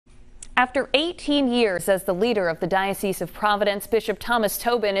After 18 years as the leader of the Diocese of Providence, Bishop Thomas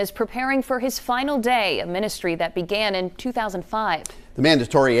Tobin is preparing for his final day, a ministry that began in 2005. The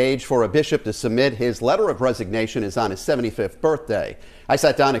mandatory age for a bishop to submit his letter of resignation is on his 75th birthday. I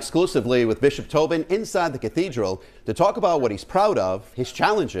sat down exclusively with Bishop Tobin inside the cathedral to talk about what he's proud of, his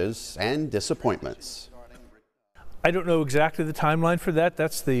challenges and disappointments. I don't know exactly the timeline for that.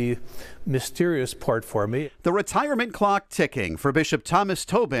 That's the mysterious part for me. The retirement clock ticking for Bishop Thomas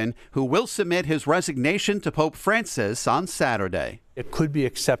Tobin, who will submit his resignation to Pope Francis on Saturday. It could be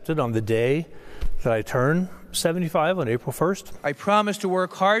accepted on the day that I turn 75 on April 1st. I promise to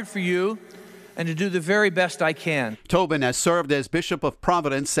work hard for you and to do the very best I can. Tobin has served as Bishop of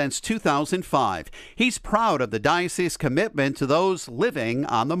Providence since 2005. He's proud of the diocese's commitment to those living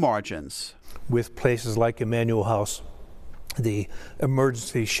on the margins. With places like Emmanuel House, the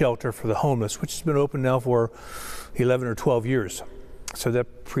emergency shelter for the homeless, which has been open now for 11 or 12 years. So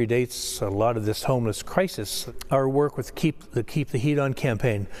that predates a lot of this homeless crisis. Our work with the Keep the Heat On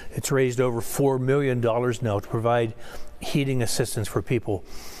campaign, it's raised over $4 million now to provide heating assistance for people.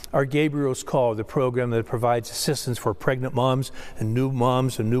 Our Gabriel's Call, the program that provides assistance for pregnant moms and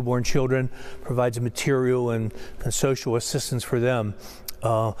newborn children, provides material and social assistance for them.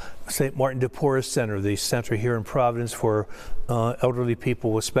 St. Martin de Porres Center, the center here in Providence for elderly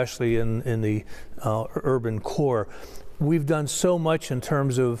people, especially in the urban core. We've done so much in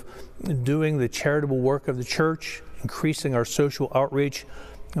terms of doing the charitable work of the church, increasing our social outreach.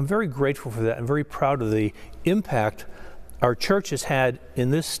 I'm very grateful for that. I'm very proud of the impact our church has had in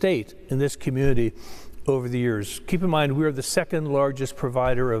this state, in this community over the years. Keep in mind, we're the second largest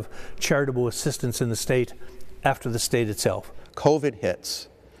provider of charitable assistance in the state after the state itself. COVID hits.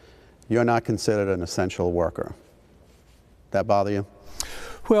 You're not considered an essential worker. That bother you?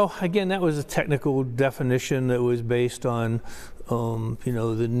 Well, again, that was a technical definition that was based on,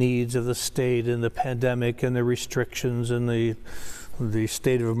 the needs of the state and the pandemic and the restrictions and the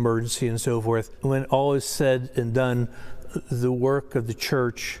state of emergency and so forth. When all is said and done, the work of the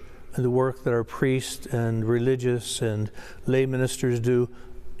church and the work that our priests and religious and lay ministers do,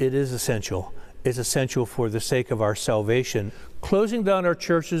 it is essential. It's essential for the sake of our salvation. Closing down our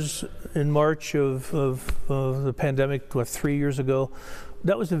churches in March of the pandemic, 3 years ago,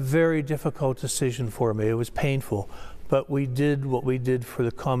 that was a very difficult decision for me. It was painful, but we did what we did for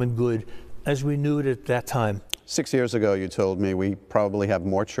the common good as we knew it at that time. 6 years ago, you told me we probably have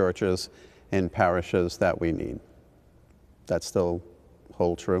more churches in parishes that we need. That still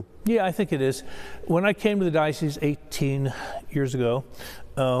hold true? Yeah, I think it is. When I came to the diocese 18 years ago,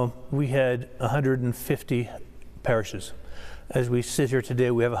 we had 150 parishes. As we sit here today,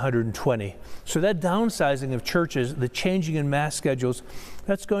 we have 120. So that downsizing of churches, the changing in mass schedules,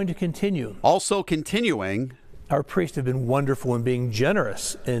 that's going to continue. Also continuing, our priests have been wonderful in being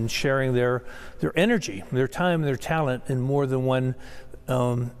generous in sharing their energy, their time, their talent in more than one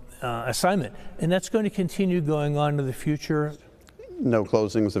assignment. And that's going to continue going on into the future. No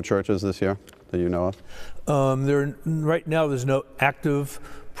closings of churches this year that you know of? Right now, there's no active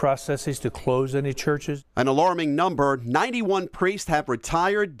processes to close any churches. An alarming number, 91 priests have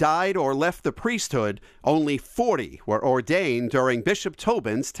retired, died, or left the priesthood. Only 40 were ordained during Bishop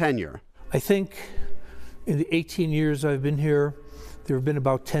Tobin's tenure. I think in the 18 years I've been here, there have been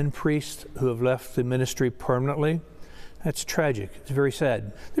about 10 priests who have left the ministry permanently. That's tragic. It's very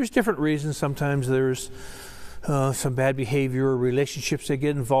sad. There's different reasons. Sometimes there's some bad behavior or relationships they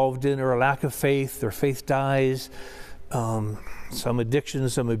get involved in, or a lack of faith, their faith dies, some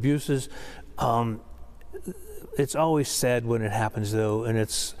addictions, some abuses. It's always sad when it happens, though, and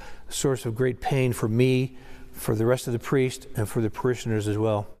it's a source of great pain for me, for the rest of the priests, and for the parishioners as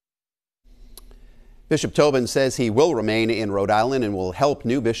well. Bishop Tobin says he will remain in Rhode Island and will help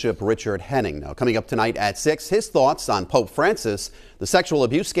new Bishop Richard Henning. Now, coming up tonight at 6, his thoughts on Pope Francis, the sexual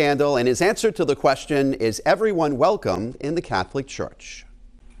abuse scandal, and his answer to the question, is everyone welcome in the Catholic Church?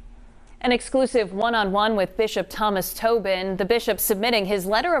 An exclusive one-on-one with Bishop Thomas Tobin, the bishop submitting his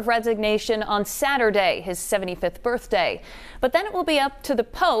letter of resignation on Saturday, his 75th birthday. But then it will be up to the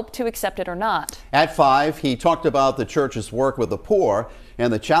Pope to accept it or not. At 5, he talked about the church's work with the poor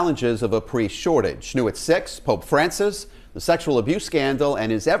and the challenges of a priest shortage. New at 6, Pope Francis, the sexual abuse scandal,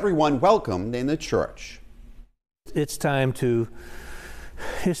 and is everyone welcomed in the church? It's time to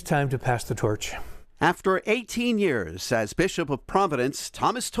pass the torch. After 18 years as Bishop of Providence,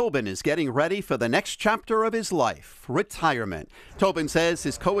 Thomas Tobin is getting ready for the next chapter of his life, retirement. Tobin says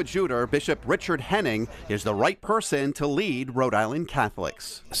his coadjutor, Bishop Richard Henning, is the right person to lead Rhode Island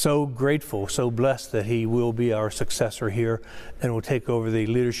Catholics. So grateful, so blessed that he will be our successor here and will take over the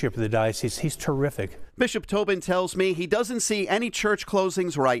leadership of the diocese. He's terrific. Bishop Tobin tells me he doesn't see any church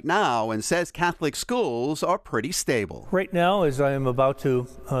closings right now and says Catholic schools are pretty stable. Right now, as I am about to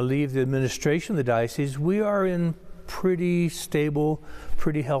leave the administration of the diocese, we are in pretty stable,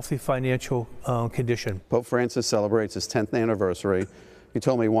 pretty healthy financial condition. Pope Francis celebrates his 10th anniversary. You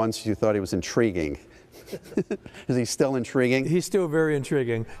told me once you thought he was intriguing. Is he still intriguing? He's still very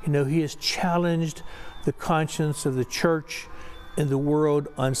intriguing. You know, he has challenged the conscience of the church and the world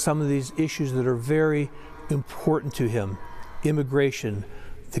on some of these issues that are very important to him. Immigration,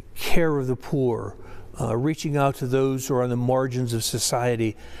 the care of the poor, reaching out to those who are on the margins of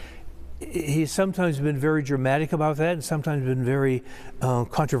society. He's sometimes been very dramatic about that and sometimes been very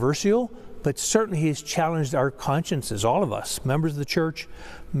controversial, but certainly he's challenged our consciences, all of us, members of the church,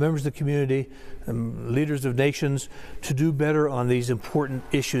 members of the community, leaders of nations, to do better on these important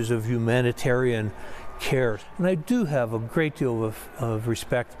issues of humanitarian care. And I do have a great deal of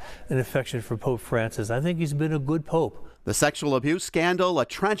respect and affection for Pope Francis. I think he's been a good pope. The sexual abuse scandal, a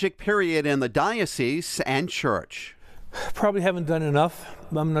tragic period in the diocese and church. Probably haven't done enough.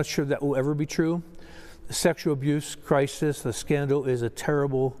 I'm not sure that will ever be true. The sexual abuse crisis, the scandal, is a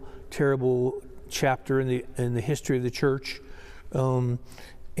terrible, terrible chapter in the history of the church.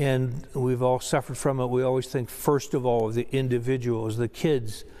 And we've all suffered from it. We always think, first of all, of the individuals, the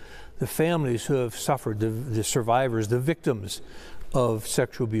kids, the families who have suffered, the survivors, the victims of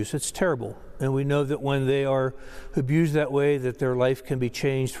sexual abuse. It's terrible. And we know that when they are abused that way, that their life can be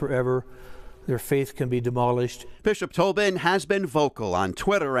changed forever. Their faith can be demolished. Bishop Tobin has been vocal on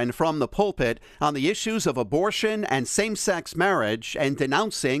Twitter and from the pulpit on the issues of abortion and same-sex marriage and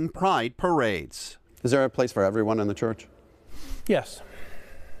denouncing pride parades. Is there a place for everyone in the church? Yes.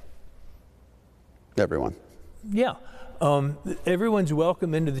 Everyone? Yeah. Everyone's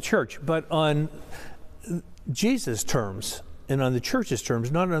welcome into the church, but on Jesus' terms and on the church's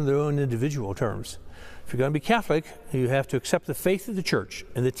terms, not on their own individual terms. If you're going to be Catholic, you have to accept the faith of the church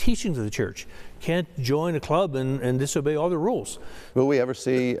and the teachings of the church. You can't join a club and disobey all the rules. Will we ever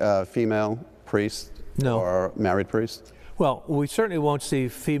see female priests? No. Or married priests? Well, we certainly won't see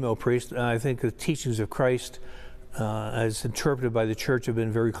female priests. I think the teachings of Christ, as interpreted by the church, have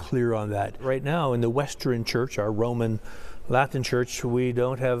been very clear on that. Right now, in the Western Church, our Roman Latin Church, we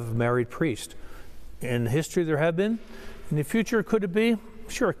don't have married priests. In history, there have been. In the future, could it be?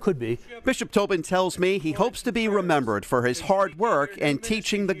 Sure, it could be. Bishop Tobin tells me he hopes to be remembered for his hard work and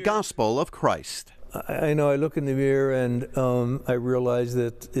teaching the gospel of Christ. I know I look in the mirror and I realize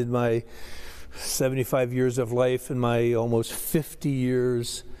that in my 75 years of life, in my almost 50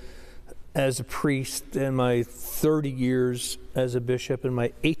 years as a priest, and my 30 years as a bishop, and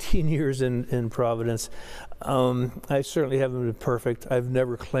my 18 years in Providence, I certainly haven't been perfect. I've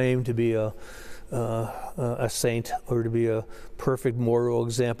never claimed to be a saint or to be a perfect moral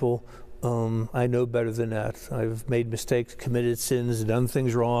example. I know better than that. I've made mistakes, committed sins, done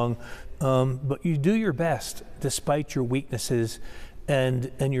things wrong, but you do your best despite your weaknesses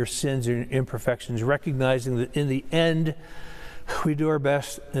and your sins and imperfections, recognizing that in the end we do our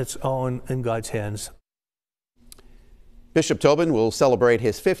best. It's all in God's hands. Bishop Tobin will celebrate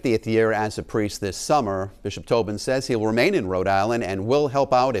his 50th year as a priest this summer. Bishop Tobin says he'll remain in Rhode Island and will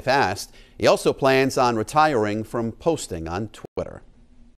help out if asked. He also plans on retiring from posting on Twitter.